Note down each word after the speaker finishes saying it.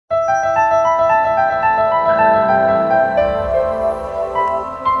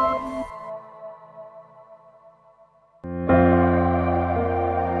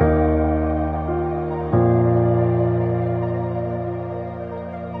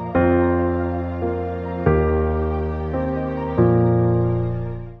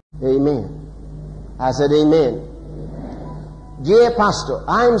I said amen. Dear Pastor,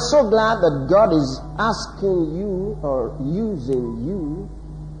 I am so glad that God is asking you or using you.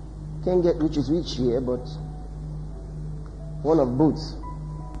 Can't get which is which here, but one of both.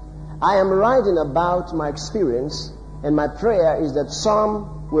 I am writing about my experience, and my prayer is that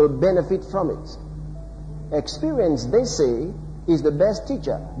some will benefit from it. Experience, they say, is the best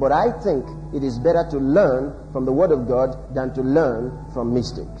teacher, but I think it is better to learn from the Word of God than to learn from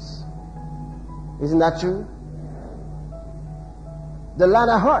mistakes. Isn't that true? The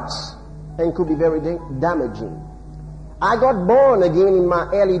latter hurts and could be very damaging. I got born again in my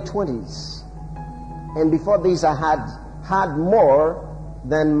early 20s, and before this I had more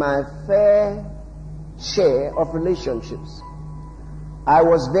than my fair share of relationships. I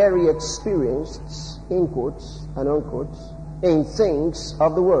was very experienced, in quotes and unquotes, in things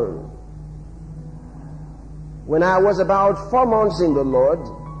of the world. When I was about 4 months in the Lord,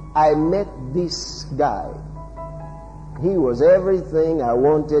 I met this guy. He was everything I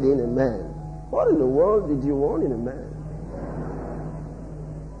wanted in a man. What in the world did you want in a man?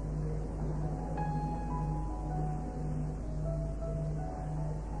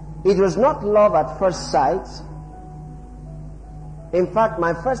 It was not love at first sight. In fact,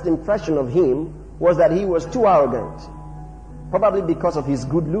 my first impression of him was that he was too arrogant, probably because of his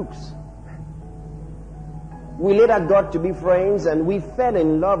good looks. We later got to be friends and we fell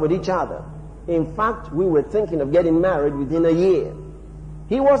in love with each other. In fact, we were thinking of getting married within a year.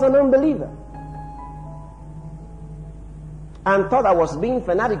 He was an unbeliever and thought I was being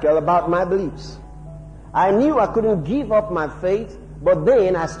fanatical about my beliefs. I knew I couldn't give up my faith, but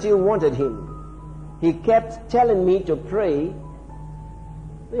then I still wanted him. He kept telling me to pray.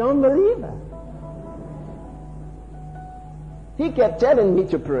 The unbeliever. He kept telling me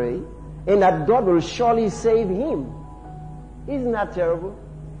to pray and that God will surely save him. Isn't that terrible?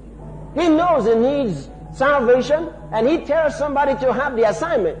 He knows he needs salvation and he tells somebody to have the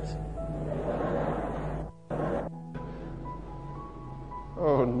assignment.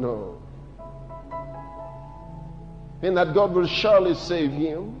 Oh no. And that God will surely save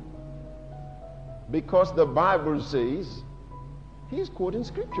him because the Bible says, he's quoting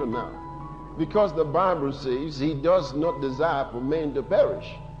scripture now, because the Bible says he does not desire for men to perish.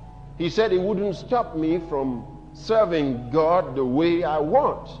 He said he wouldn't stop me from serving God the way I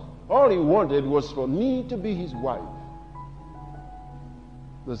want. All he wanted was for me to be his wife.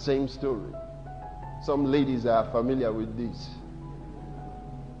 The same story. Some ladies are familiar with this.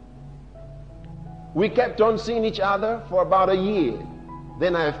 We kept on seeing each other for about a year.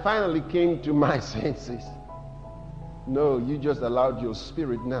 Then I finally came to my senses. No, you just allowed your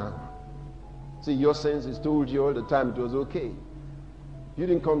spirit now. See, your senses told you all the time it was okay. You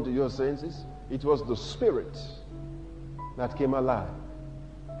didn't come to your senses. It was the spirit that came alive.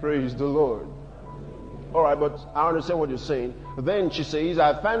 Praise the Lord. All right, but I understand what you're saying. Then she says,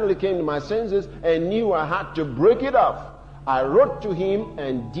 I finally came to my senses and knew I had to break it off. I wrote to him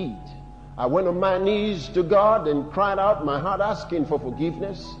and did. I went on my knees to God and cried out my heart asking for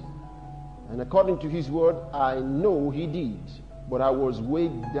forgiveness. And according to his word, I know he did. But I was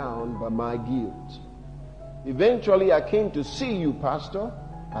weighed down by my guilt. Eventually, I came to see you, Pastor.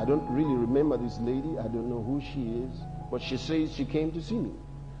 I don't really remember this lady. I don't know who she is. But she says she came to see me.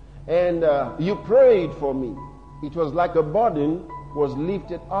 And you prayed for me. It was like a burden was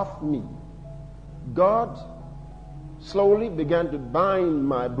lifted off me. God slowly began to bind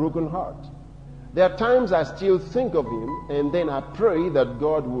my broken heart. There are times I still think of him, and then I pray that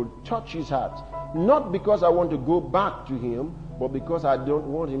God would touch his heart. Not because I want to go back to him, but because I don't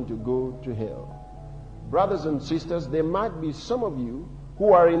want him to go to hell. Brothers and sisters, there might be some of you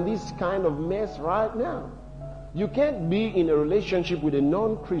who are in this kind of mess right now. You can't be in a relationship with a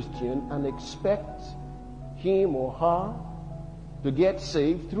non-Christian and expect him or her to get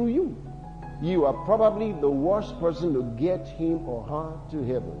saved through you. You are probably the worst person to get him or her to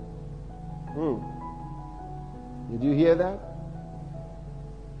heaven. Did you hear that?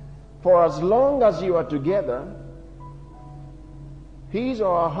 For as long as you are together, his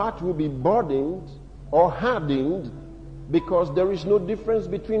or her heart will be burdened or hardened, because there is no difference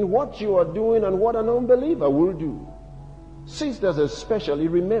between what you are doing and what an unbeliever will do. Sisters especially,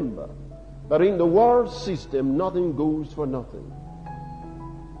 remember that in the world system, nothing goes for nothing.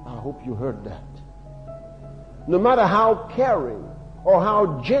 I hope you heard that. No matter how caring or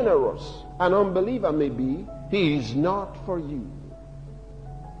how generous an unbeliever may be, he is not for you.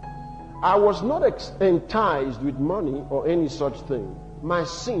 I was not enticed with money or any such thing. My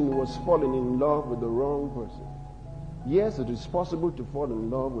sin was falling in love with the wrong person. Yes, it is possible to fall in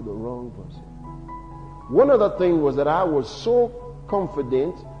love with the wrong person. One other thing was that I was so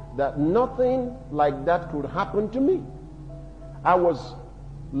confident that nothing like that could happen to me. I was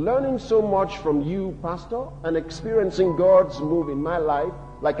learning so much from you, Pastor, and experiencing God's move in my life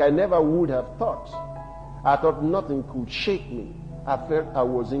like I never would have thought. I thought nothing could shake me. I felt I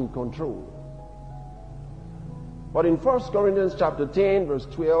was in control. But in 1 Corinthians chapter 10, verse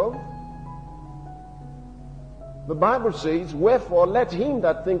 12, the Bible says, "Wherefore let him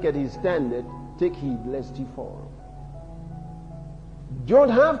that thinketh he standeth take heed lest he fall." Don't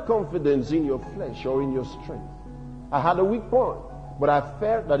have confidence in your flesh or in your strength. I had a weak point, but I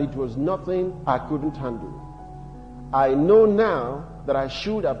felt that it was nothing I couldn't handle. I know now that I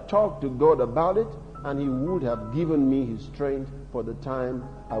should have talked to God about it, and He would have given me His strength for the time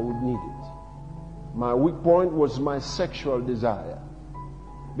I would need it. My weak point was my sexual desire.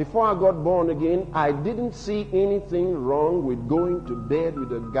 Before I got born again, I didn't see anything wrong with going to bed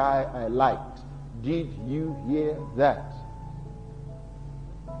with a guy I liked. Did you hear that?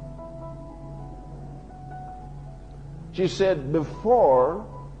 She said, before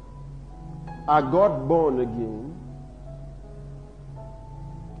I got born again,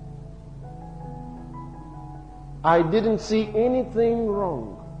 I didn't see anything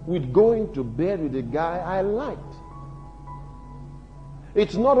wrong with going to bed with a guy I liked.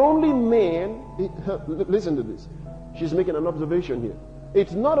 It's not only men, listen to this. She's making an observation here.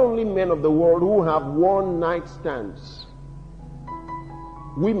 It's not only men of the world who have one-night stands.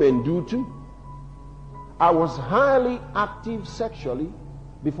 Women do too. I was highly active sexually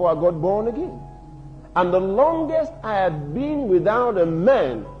before I got born again. And the longest I had been without a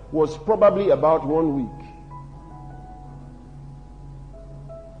man was probably about 1 week.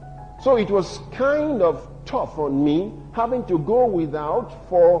 So it was kind of tough on me having to go without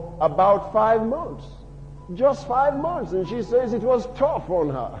for about 5 months. Just 5 months. And she says it was tough on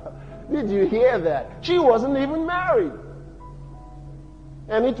her. Did you hear that? She wasn't even married.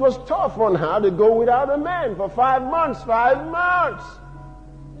 And it was tough on her to go without a man for 5 months. 5 months.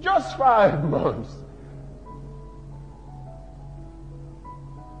 Just 5 months.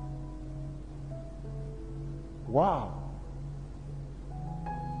 Wow.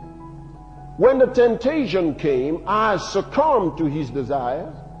 When the temptation came, I succumbed to his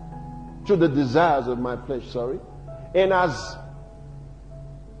desires, to the desires of my flesh, And as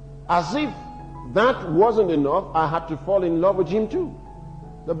if that wasn't enough, I had to fall in love with him too.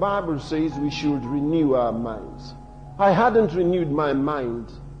 The Bible says we should renew our minds. I hadn't renewed my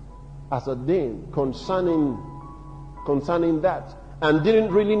mind as a then concerning that, and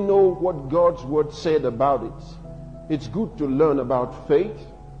didn't really know what God's word said about it. It's good to learn about faith,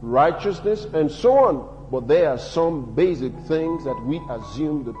 righteousness, and so on, but there are some basic things that we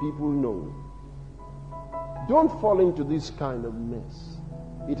assume the people know. Don't fall into this kind of mess.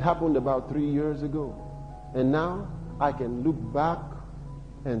 It happened about 3 years ago, and now I can look back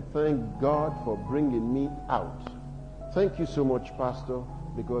and thank God for bringing me out. Thank you so much, Pastor,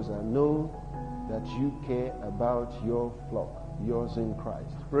 because I know that you care about your flock, yours in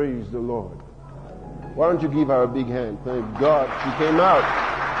Christ. Praise the Lord. Why don't you give her a big hand? Thank God she came out.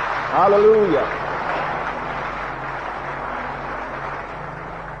 Hallelujah.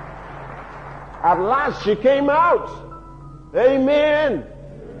 At last she came out. Amen.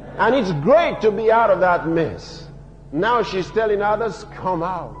 And it's great to be out of that mess. Now she's telling others, come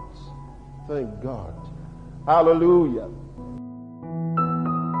out. Thank God. Hallelujah.